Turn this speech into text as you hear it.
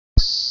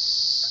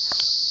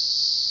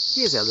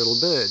Here's our little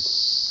bird.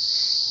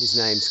 His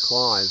name's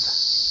Clive.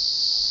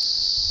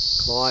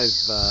 Clive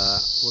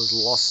was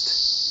lost,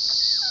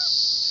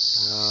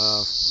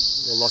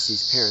 lost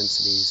his parents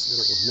and his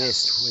little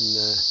nest when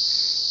a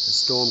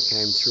storm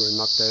came through and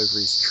knocked over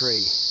his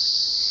tree.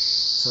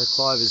 So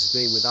Clive has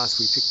been with us.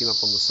 We picked him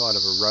up on the side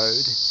of a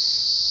road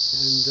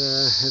and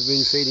have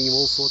been feeding him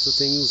all sorts of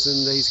things,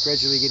 and he's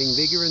gradually getting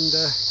bigger and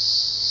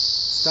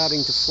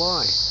starting to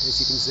fly, as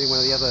you can see in one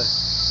of the other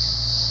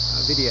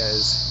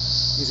videos.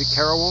 He's a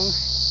Currawong.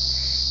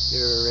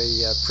 They're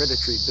a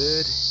predatory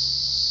bird.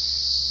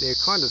 They're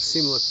kind of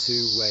similar to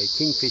a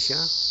kingfisher,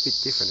 a bit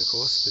different of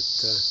course, but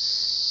the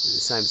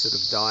same sort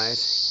of diet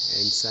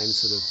and same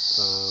sort of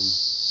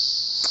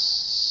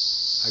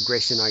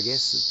aggression, I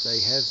guess, that they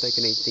have. They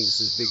can eat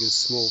things as big as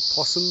small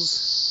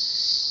possums.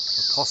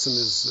 A possum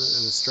is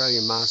an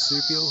Australian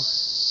marsupial.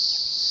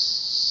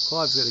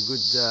 Clive's got a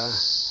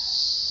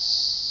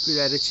good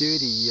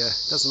attitude. He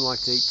doesn't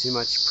like to eat too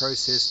much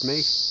processed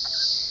meat,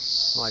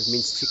 like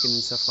minced chicken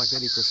and stuff like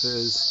that. He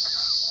prefers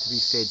to be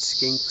fed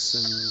skinks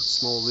and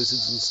small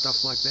lizards and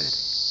stuff like that.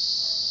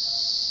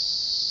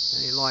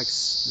 And he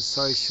likes the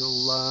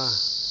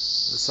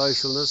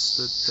socialness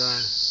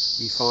that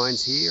he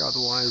finds here.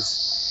 Otherwise,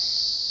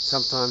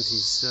 sometimes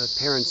his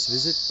parents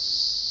visit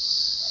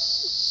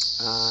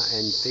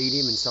and feed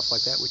him and stuff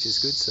like that, which is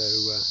good. So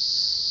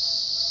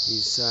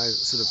he's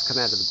sort of come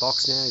out of the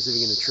box now. He's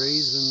living in the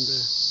trees, and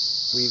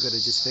we've got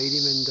to just feed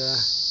him and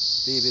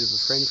be a bit of a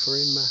friend for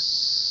him,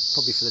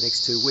 probably for the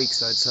next 2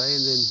 weeks, I'd say,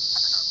 and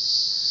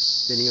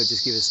then he'll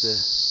just give us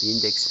the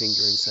index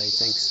finger and say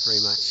thanks very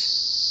much.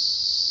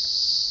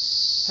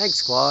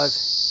 Thanks, Clive.